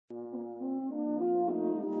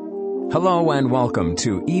Hello and welcome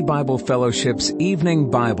to E-Bible Fellowship's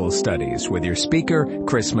Evening Bible Studies with your speaker,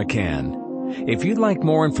 Chris McCann. If you'd like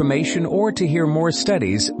more information or to hear more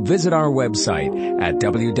studies, visit our website at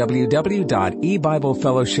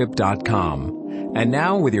www.ebiblefellowship.com. And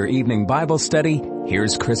now with your evening Bible study,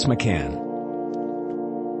 here's Chris McCann.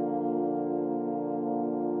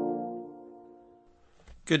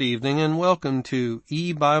 Good evening and welcome to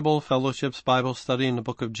E-Bible Fellowship's Bible study in the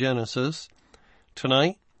book of Genesis.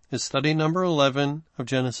 Tonight is study number 11 of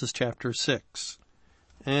Genesis chapter 6.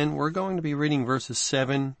 And we're going to be reading verses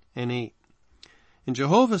 7 and 8. And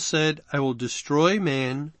Jehovah said, I will destroy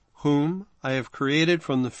man whom I have created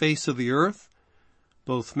from the face of the earth,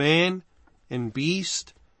 both man and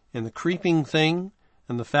beast and the creeping thing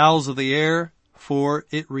and the fowls of the air, for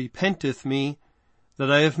it repenteth me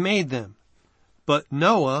that I have made them. But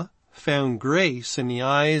Noah found grace in the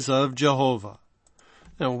eyes of Jehovah.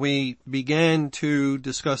 Now, we began to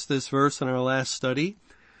discuss this verse in our last study,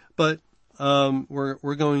 but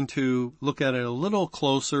we're going to look at it a little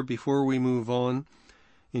closer before we move on.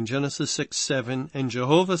 In Genesis 6:7, and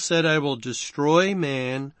Jehovah said, I will destroy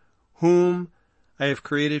man whom I have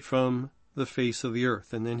created from the face of the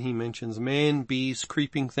earth. And then he mentions man, beast,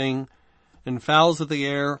 creeping thing, and fowls of the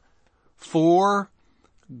air, 4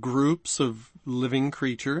 groups of living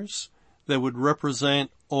creatures that would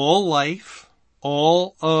represent all life,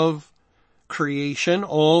 all of creation,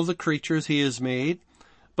 all the creatures he has made,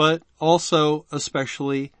 but also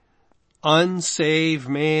especially unsaved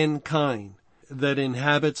mankind that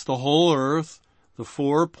inhabits the whole earth. The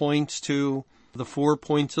 4 points to the 4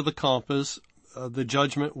 points of the compass. The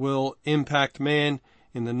judgment will impact man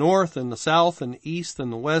in the north and the south and the east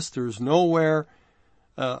and the west. There's nowhere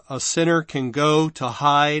a sinner can go to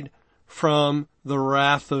hide from the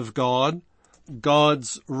wrath of God.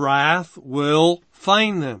 God's wrath will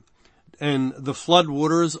find them. And the flood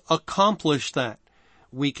waters accomplish that.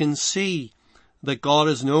 We can see that God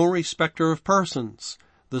is no respecter of persons.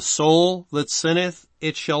 The soul that sinneth,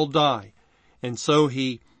 it shall die. And so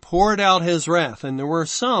he poured out his wrath. And there were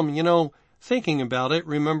some, thinking about it.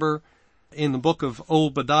 Remember in the book of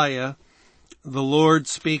Obadiah, the Lord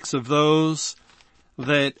speaks of those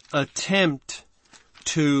that attempt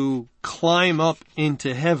to climb up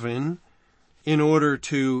into heaven in order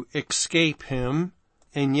to escape him.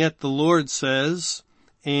 And yet the Lord says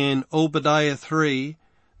in Obadiah 3,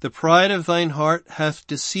 the pride of thine heart hath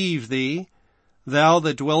deceived thee, thou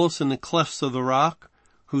that dwellest in the clefts of the rock,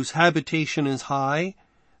 whose habitation is high,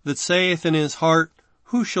 that saith in his heart,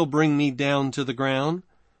 who shall bring me down to the ground?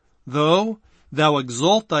 Though thou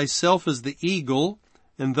exalt thyself as the eagle,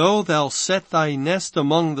 and though thou set thy nest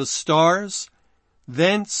among the stars,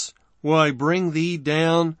 thence will I bring thee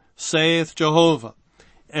down, saith Jehovah.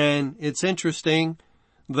 And it's interesting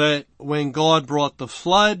that when God brought the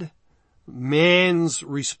flood, man's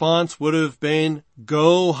response would have been,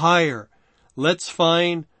 go higher. Let's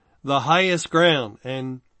find the highest ground.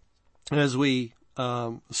 And as we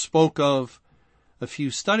spoke of a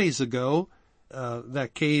few studies ago,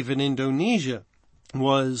 that cave in Indonesia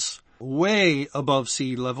was way above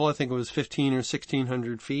sea level. I think it was 15 or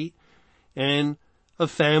 1600 feet. And a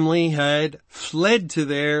family had fled to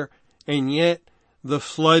there, and yet the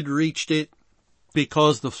flood reached it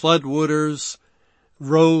because the flood waters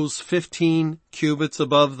rose 15 cubits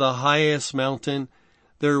above the highest mountain.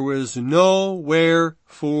 There was nowhere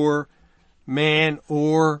for man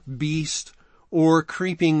or beast or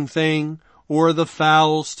creeping thing or the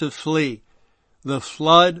fowls to flee. The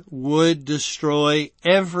flood would destroy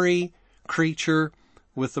every creature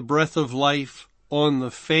with the breath of life on the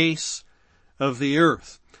face of the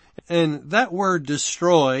earth. And that word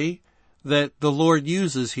destroy that the Lord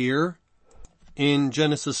uses here in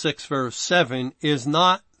Genesis 6 verse 7 is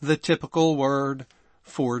not the typical word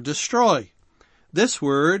for destroy. This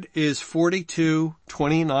word is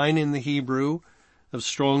 4229 in the Hebrew of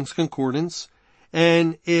Strong's Concordance,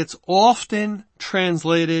 and it's often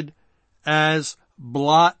translated as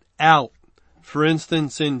blot out. For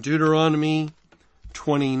instance, in Deuteronomy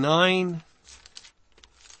 29,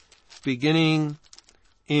 beginning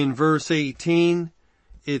in verse 18,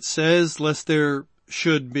 it says, lest there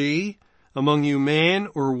should be among you man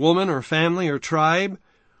or woman or family or tribe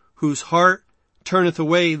whose heart turneth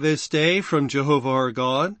away this day from Jehovah our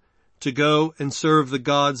God to go and serve the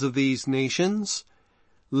gods of these nations,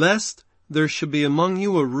 lest there should be among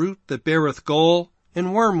you a root that beareth gall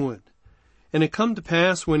and wormwood. And it come to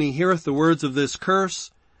pass when he heareth the words of this curse,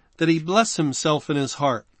 that he bless himself in his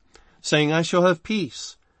heart, saying, I shall have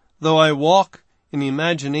peace, though I walk in the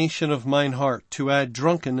imagination of mine heart to add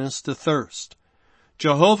drunkenness to thirst.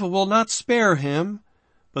 Jehovah will not spare him,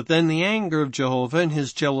 But then the anger of Jehovah and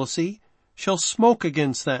his jealousy shall smoke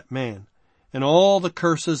against that man, and all the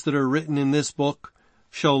curses that are written in this book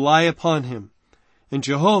shall lie upon him. And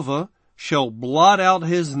Jehovah shall blot out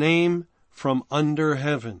his name from under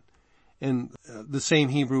heaven. And the same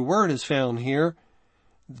Hebrew word is found here,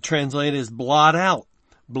 translated as blot out.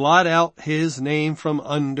 Blot out his name from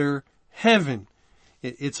under heaven.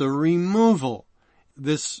 It's a removal.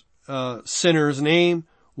 This sinner's name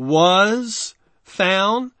was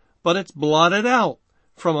found, but it's blotted out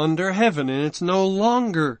from under heaven, and it's no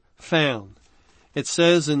longer found. It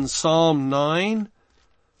says in Psalm 9,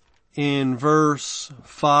 in verse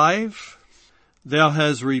 5, Thou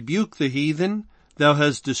hast rebuked the heathen, thou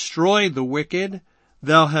hast destroyed the wicked,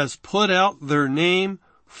 thou hast put out their name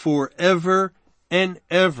forever and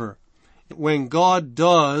ever. When God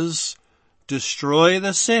does destroy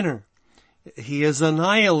the sinner, he is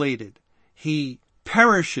annihilated, he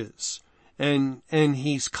perishes, and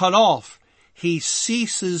he's cut off. He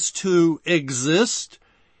ceases to exist.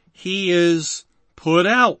 He is put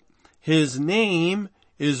out. His name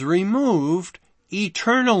is removed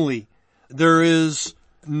eternally. There is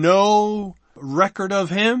no record of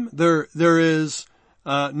him. There is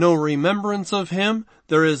no remembrance of him.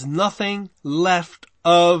 There is nothing left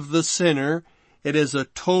of the sinner. It is a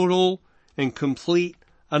total and complete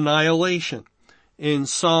annihilation. In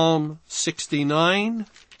Psalm 69,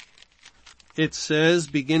 it says,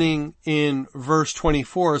 beginning in verse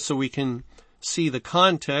 24, so we can see the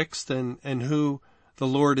context and who the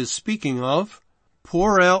Lord is speaking of,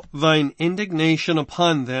 Pour out thine indignation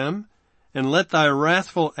upon them, and let thy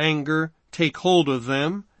wrathful anger take hold of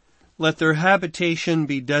them. Let their habitation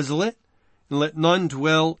be desolate, and let none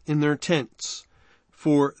dwell in their tents.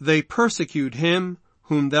 For they persecute him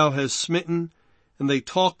whom thou hast smitten, and they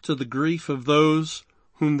talk to the grief of those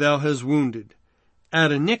whom thou hast wounded.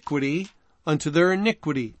 Add iniquity unto their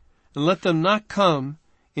iniquity, and let them not come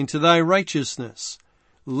into thy righteousness.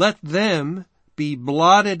 Let them be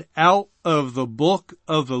blotted out of the book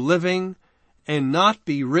of the living, and not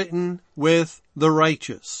be written with the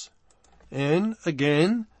righteous. And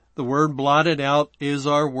again, the word blotted out is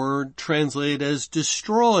our word translated as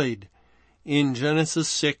destroyed in Genesis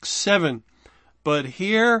 6:7. But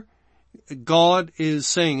here, God is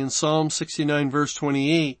saying in Psalm 69 verse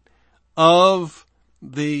 28, of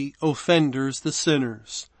the offenders, the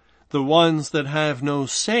sinners, the ones that have no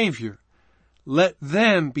Savior, let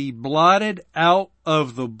them be blotted out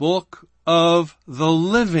of the book of the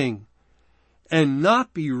living, and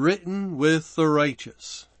not be written with the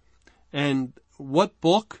righteous. And what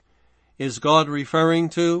book is God referring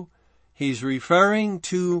to? He's referring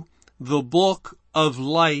to the book of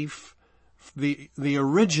life, the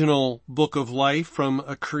original book of life from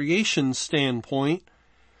a creation standpoint.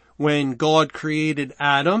 When God created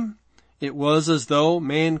Adam, it was as though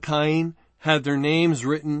mankind had their names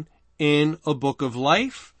written in a book of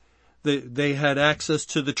life. They had access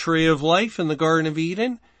to the tree of life in the Garden of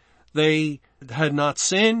Eden. They had not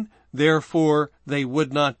sinned, therefore they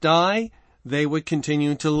would not die. They would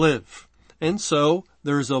continue to live. And so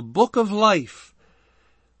there's a book of life.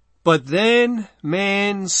 But then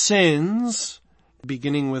man sins,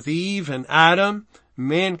 beginning with Eve and Adam.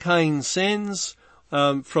 Mankind sins.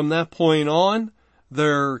 From that point on,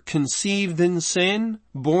 they're conceived in sin,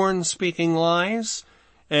 born speaking lies,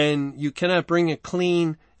 and you cannot bring a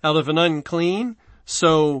clean out of an unclean.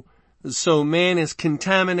 So man is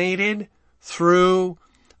contaminated through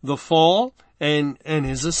the fall and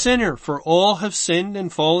is a sinner, for all have sinned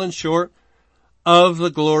and fallen short of the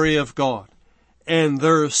glory of God. And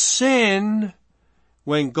their sin,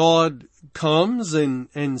 when God comes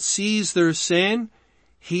and sees their sin,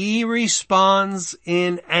 he responds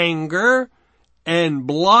in anger and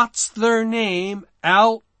blots their name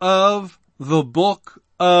out of the book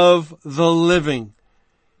of the living,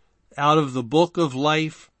 out of the book of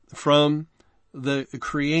life from the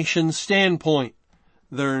creation standpoint.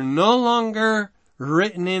 They're no longer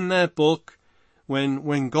written in that book.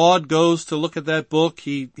 When God goes to look at that book,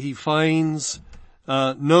 he finds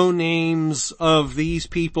no names of these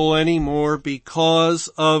people anymore because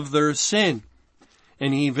of their sin.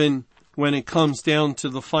 And even when it comes down to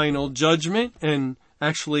the final judgment, and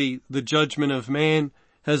actually the judgment of man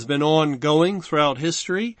has been ongoing throughout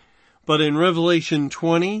history, but in Revelation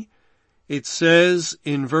 20, it says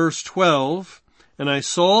in verse 12, And I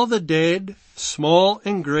saw the dead, small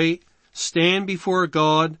and great, stand before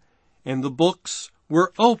God, and the books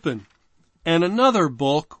were open. And another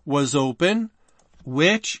book was open,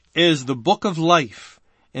 which is the book of life.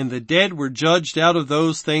 And the dead were judged out of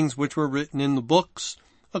those things which were written in the books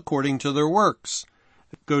according to their works.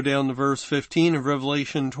 Go down to verse 15 of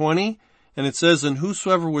Revelation 20. And it says, and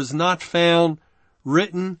whosoever was not found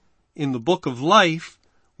written in the book of life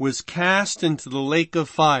was cast into the lake of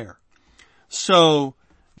fire. So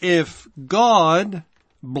if God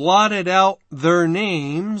blotted out their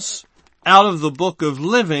names out of the book of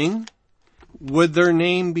living, would their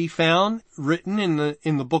name be found written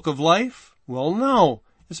in the book of life? Well, no,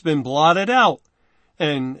 it's been blotted out.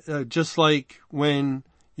 And just like when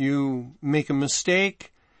you make a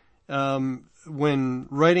mistake, when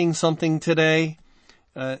writing something today,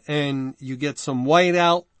 and you get some white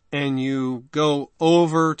out and you go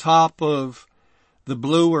over top of the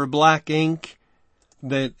blue or black ink,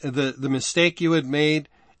 that the mistake you had made,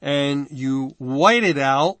 and you white it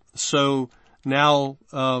out, so now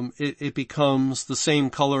it becomes the same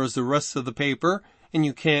color as the rest of the paper, and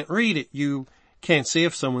you can't read it. You can't see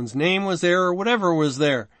if someone's name was there or whatever was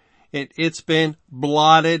there. It's been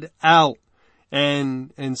blotted out.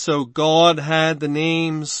 And so God had the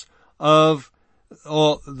names of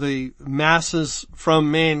all the masses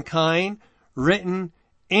from mankind written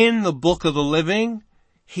in the book of the living.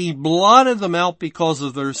 He blotted them out because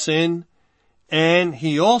of their sin. And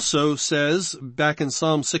he also says, back in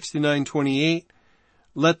Psalm 69:28,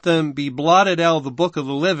 let them be blotted out of the book of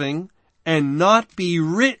the living and not be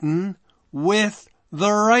written with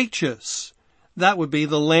the righteous. That would be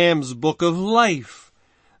the Lamb's book of life.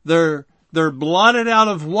 They're blotted out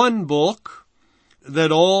of one book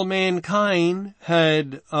that all mankind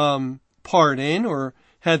had part in or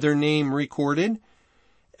had their name recorded.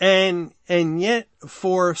 And yet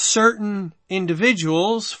for certain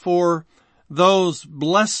individuals, for those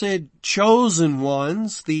blessed chosen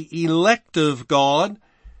ones, the elect of God,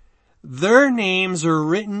 their names are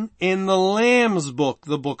written in the Lamb's book,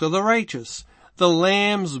 the book of the righteous, the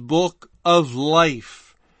Lamb's book of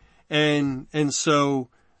life. And so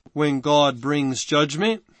when God brings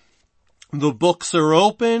judgment, the books are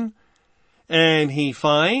open, and he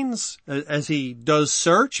finds, as he does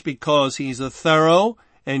search, because he's a thorough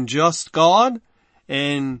and just God,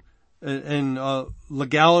 and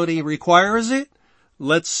legality requires it.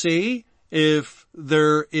 Let's see if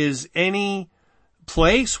there is any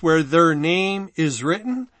place where their name is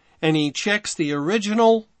written, and he checks the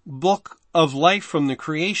original book of life from the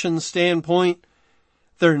creation standpoint.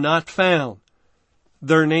 They're not found.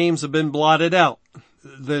 Their names have been blotted out.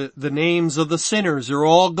 The names of the sinners are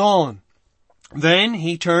all gone. Then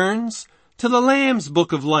he turns to the Lamb's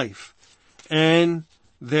book of life, and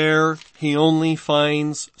there he only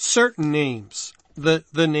finds certain names, the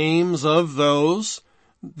names of those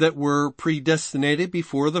that were predestinated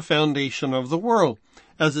before the foundation of the world.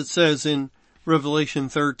 As it says in Revelation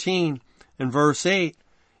 13 and verse 8,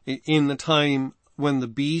 in the time when the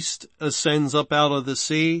beast ascends up out of the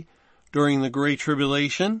sea during the great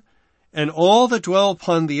tribulation, and all that dwell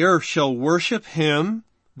upon the earth shall worship him,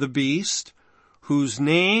 the beast, whose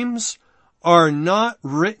names are not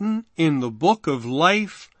written in the book of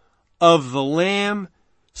life of the Lamb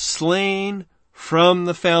slain from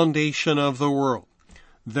the foundation of the world.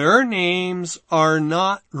 Their names are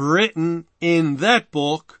not written in that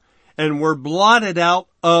book and were blotted out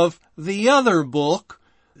of the other book,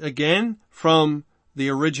 again, from the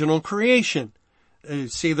original creation.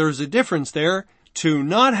 See, there's a difference there to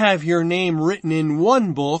not have your name written in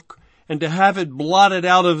one book and to have it blotted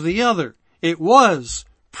out of the other. It was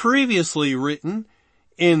previously written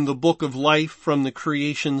in the book of life from the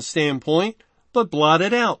creation standpoint, but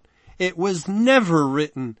blotted out. It was never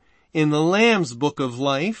written in the Lamb's book of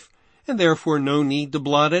life, and therefore no need to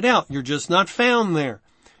blot it out. You're just not found there.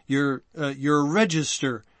 Your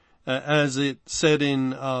register, as it said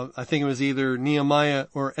in, I think it was either Nehemiah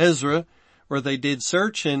or Ezra, where they did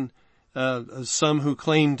search, and some who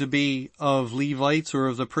claimed to be of Levites or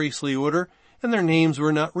of the priestly order, and their names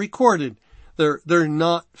were not recorded. They're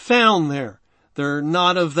not found there. They're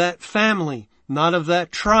not of that family, not of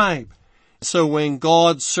that tribe. So when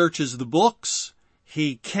God searches the books,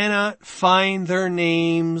 he cannot find their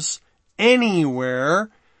names anywhere.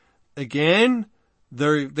 Again,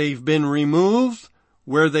 they've been removed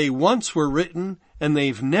where they once were written, and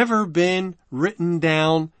they've never been written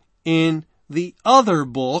down in the other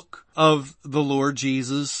book of the Lord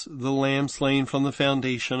Jesus, the Lamb slain from the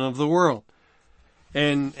foundation of the world.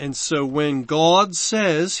 And so when God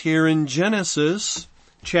says here in Genesis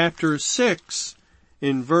chapter 6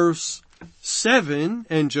 in verse 7,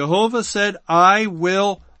 and Jehovah said, I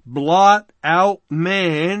will blot out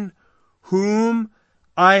man whom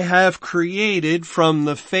I have created from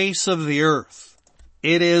the face of the earth.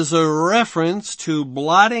 It is a reference to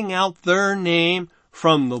blotting out their name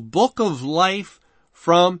from the book of life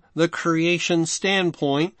from the creation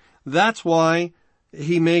standpoint. That's why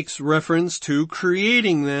he makes reference to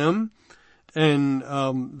creating them.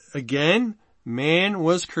 And again, man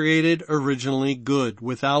was created originally good,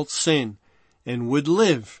 without sin, and would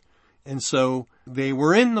live. And so they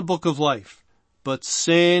were in the book of life, but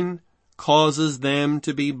sin causes them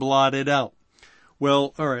to be blotted out.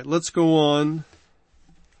 Well, all right, let's go on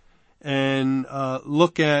and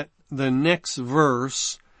look at the next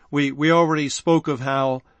verse. We already spoke of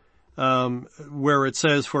how where it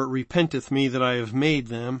says, "For it repenteth me that I have made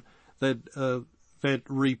them," that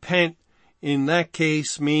repent in that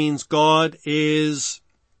case means God is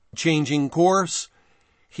changing course.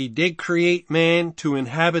 He did create man to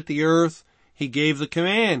inhabit the earth. He gave the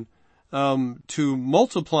command to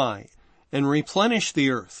multiply and replenish the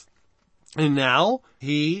earth. And now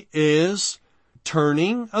he is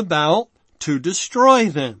turning about to destroy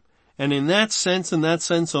them. And in that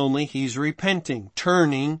sense only, he's repenting,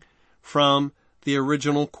 turning from the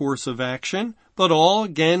original course of action, but all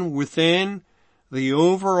again within the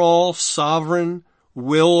overall sovereign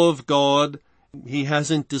will of God. He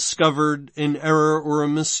hasn't discovered an error or a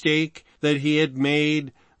mistake that he had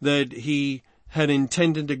made, that he had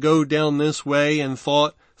intended to go down this way and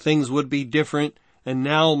thought things would be different and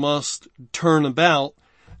now must turn about.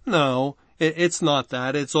 No, it's not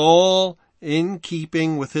that. It's all in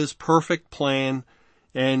keeping with his perfect plan.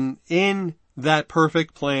 And in that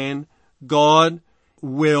perfect plan, God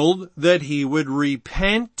willed that he would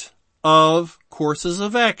repent of courses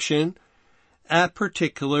of action at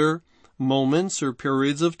particular moments or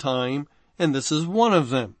periods of time, and this is one of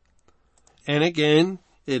them. And again,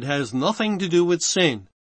 it has nothing to do with sin.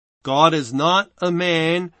 God is not a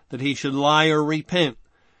man that he should lie or repent.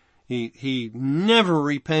 He never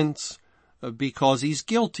repents because he's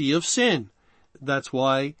guilty of sin. That's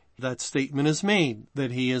why that statement is made,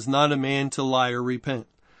 that he is not a man to lie or repent.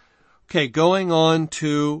 Okay, going on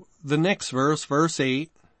to the next verse, verse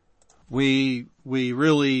 8, we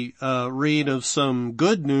really read of some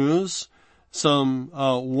good news, some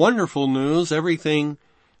wonderful news. Everything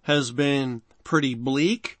has been pretty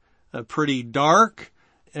bleak, pretty dark,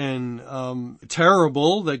 and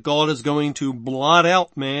terrible, that God is going to blot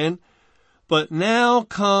out man. But now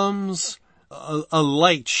comes a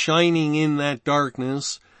light shining in that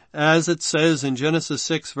darkness, as it says in Genesis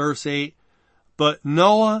 6 verse 8, "But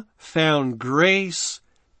Noah found grace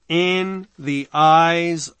in the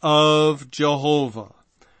eyes of Jehovah."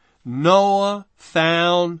 Noah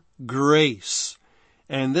found grace.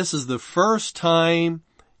 And this is the first time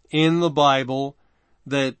in the Bible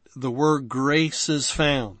that the word grace is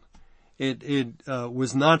found. It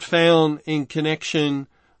was not found in connection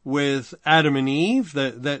with Adam and Eve,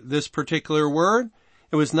 that this particular word.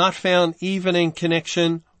 It was not found even in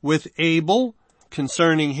connection with Abel.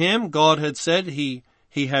 Concerning him, God had said he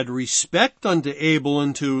had respect unto Abel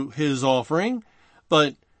and to his offering,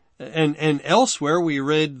 but and elsewhere we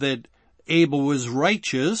read that Abel was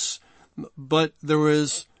righteous, but there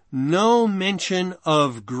was no mention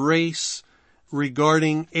of grace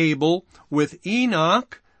regarding Abel. With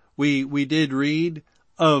Enoch, we did read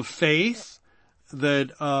of faith,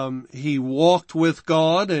 that he walked with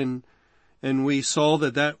God, and we saw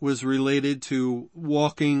that was related to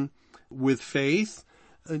walking with faith.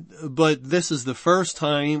 But this is the first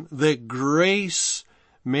time that grace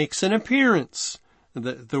makes an appearance.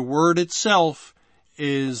 The word itself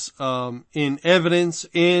is in evidence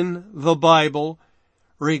in the Bible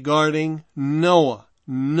regarding Noah.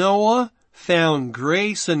 Noah found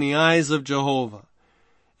grace in the eyes of Jehovah.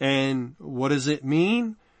 And what does it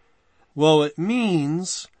mean? Well, it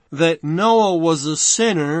means that Noah was a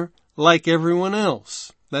sinner like everyone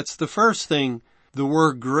else. That's the first thing the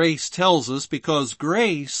word grace tells us, because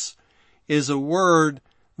grace is a word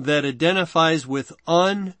that identifies with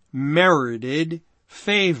unmerited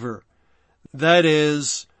favor. That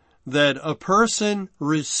is, that a person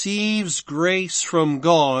receives grace from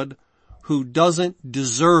God who doesn't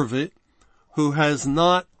deserve it, who has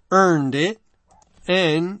not earned it,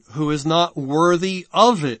 and who is not worthy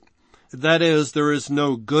of it. That is, there is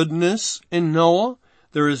no goodness in Noah.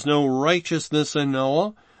 There is no righteousness in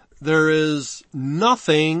Noah. There is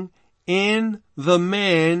nothing in the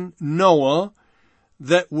man Noah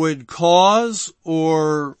that would cause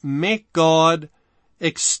or make God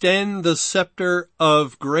extend the scepter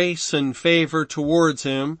of grace and favor towards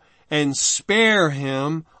him and spare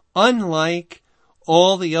him, unlike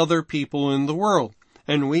all the other people in the world.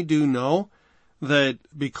 And we do know that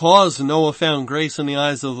because Noah found grace in the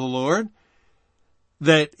eyes of the Lord,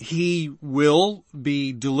 that he will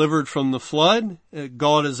be delivered from the flood.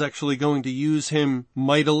 God is actually going to use him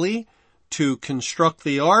mightily to construct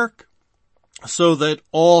the ark so that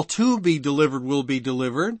all to be delivered will be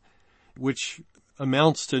delivered, which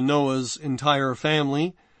amounts to Noah's entire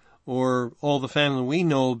family. or all the family we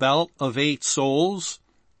know about, of 8 souls,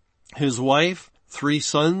 his wife, 3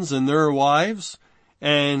 sons and their wives,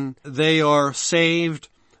 and they are saved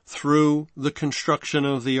through the construction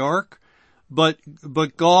of the ark. But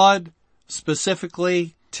God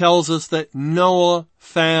specifically tells us that Noah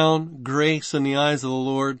found grace in the eyes of the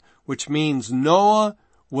Lord, which means Noah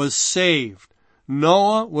was saved.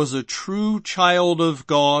 Noah was a true child of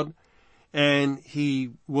God, and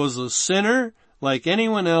he was a sinner like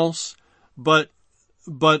anyone else, but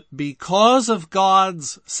because of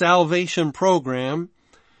God's salvation program,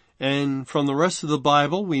 and from the rest of the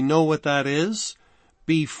Bible, we know what that is.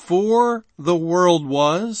 Before the world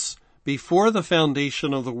was, before the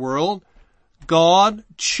foundation of the world, God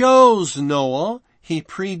chose Noah. He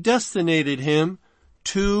predestinated him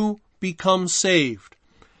to become saved,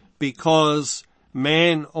 because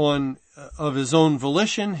man of his own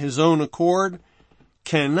volition, his own accord,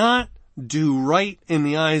 cannot do right in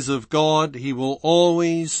the eyes of God. He will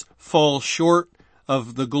always fall short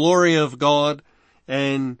of the glory of God,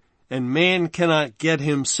 and man cannot get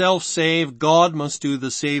himself saved. God must do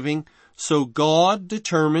the saving. So God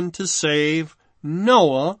determined to save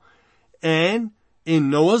Noah, and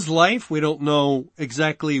in Noah's life, we don't know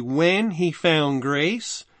exactly when he found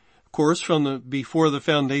grace. Of course, before the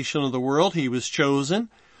foundation of the world, he was chosen,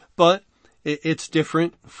 but it's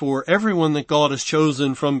different for everyone that God has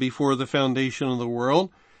chosen from before the foundation of the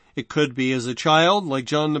world. It could be as a child, like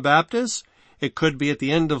John the Baptist. It could be at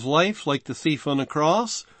the end of life, like the thief on the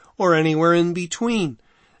cross, or anywhere in between.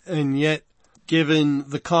 And yet, given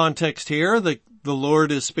the context here, the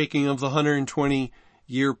Lord is speaking of the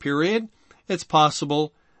 120-year period, it's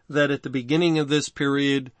possible that at the beginning of this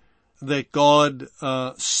period that God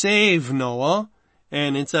saved Noah,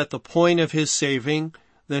 and it's at the point of his saving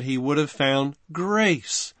that he would have found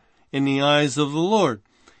grace in the eyes of the Lord.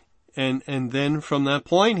 And then from that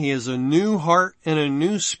point, he has a new heart and a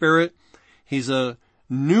new spirit. He's a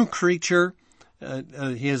new creature.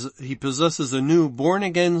 He possesses a new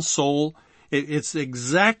born-again soul. It's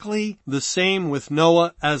exactly the same with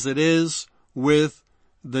Noah as it is with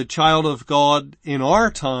the child of God in our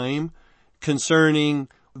time, concerning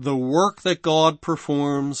the work that God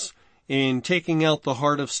performs in taking out the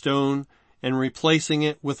heart of stone and replacing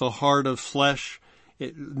it with a heart of flesh.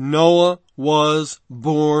 Noah was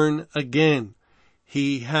born again.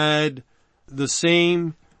 He had the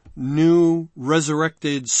same new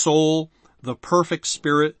resurrected soul, the perfect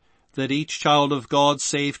spirit that each child of God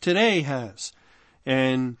saved today has.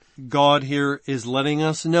 And God here is letting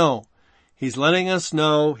us know. He's letting us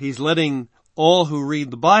know. He's letting all who read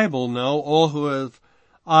the Bible know, all who have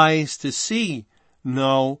eyes to see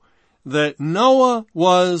know, that Noah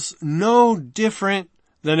was no different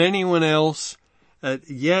than anyone else,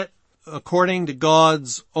 yet according to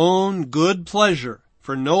God's own good pleasure,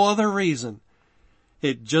 for no other reason.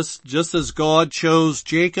 It just as God chose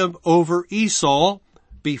Jacob over Esau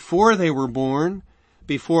before they were born,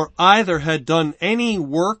 before either had done any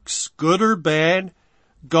works, good or bad,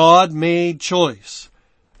 God made choice.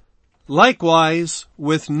 Likewise,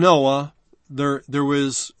 with Noah, there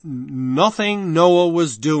was nothing Noah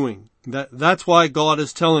was doing. That's why God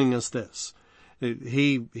is telling us this.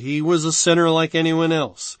 He was a sinner like anyone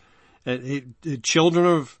else.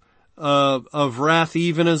 Children of wrath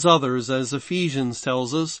even as others, as Ephesians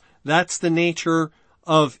tells us. That's the nature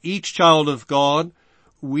of each child of God.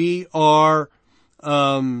 We are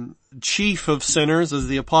chief of sinners, as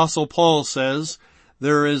the Apostle Paul says.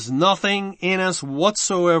 There is nothing in us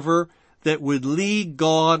whatsoever that would lead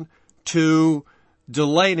God to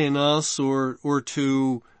delight in us or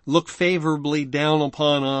to look favorably down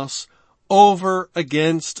upon us over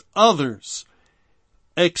against others,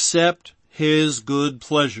 except his good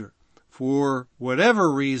pleasure. For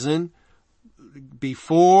whatever reason,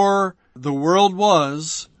 before the world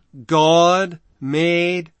was, God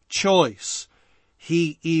made choice.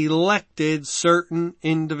 He elected certain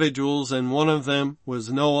individuals, and one of them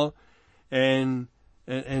was Noah. And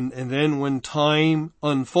then when time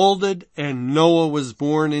unfolded and Noah was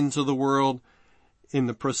born into the world in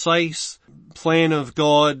the precise plan of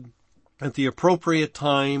God at the appropriate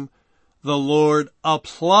time, the Lord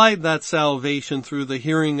applied that salvation through the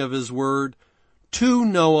hearing of his word to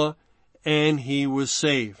Noah, and he was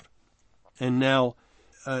saved. And now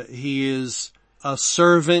he is a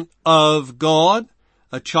servant of God,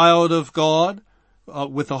 a child of God,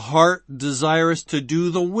 with a heart desirous to do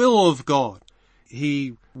the will of God.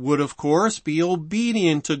 He would, of course, be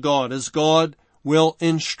obedient to God as God will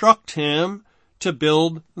instruct him to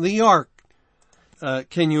build the ark.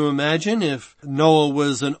 Can you imagine if Noah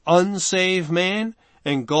was an unsaved man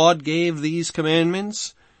and God gave these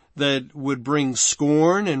commandments? that would bring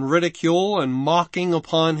scorn and ridicule and mocking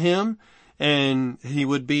upon him, and he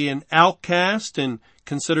would be an outcast and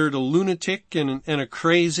considered a lunatic and a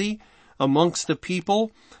crazy amongst the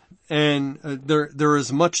people. And there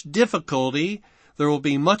is much difficulty. There will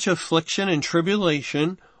be much affliction and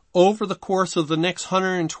tribulation over the course of the next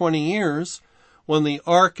 120 years when the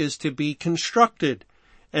ark is to be constructed.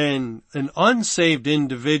 And an unsaved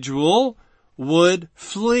individual would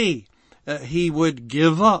flee. He would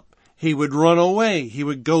give up. He would run away. He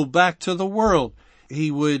would go back to the world.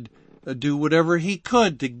 He would do whatever he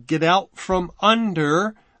could to get out from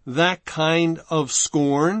under that kind of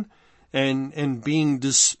scorn and being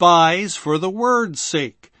despised for the word's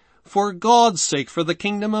sake, for God's sake, for the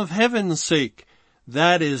kingdom of heaven's sake.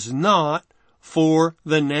 That is not for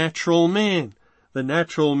the natural man. The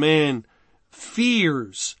natural man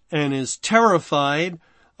fears and is terrified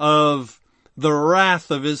of the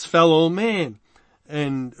wrath of his fellow man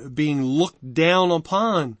and being looked down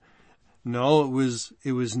upon. No,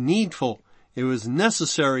 it was needful. It was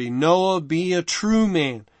necessary Noah be a true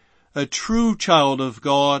man, a true child of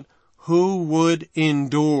God who would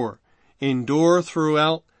endure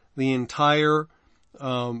throughout the entire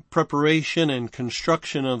preparation and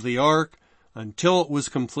construction of the ark until it was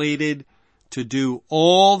completed, to do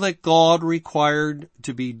all that God required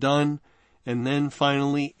to be done, and then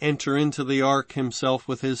finally enter into the ark himself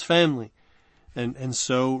with his family. And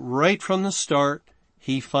so right from the start,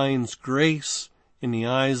 he finds grace in the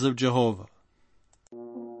eyes of Jehovah.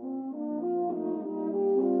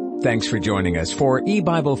 Thanks for joining us for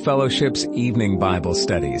E-Bible Fellowship's Evening Bible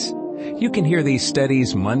Studies. You can hear these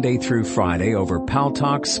studies Monday through Friday over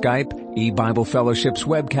Paltalk, Skype, E-Bible Fellowship's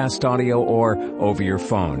webcast audio, or over your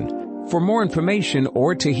phone. For more information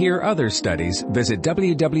or to hear other studies, visit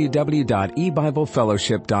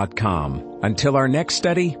www.ebiblefellowship.com. Until our next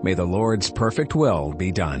study, may the Lord's perfect will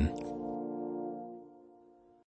be done.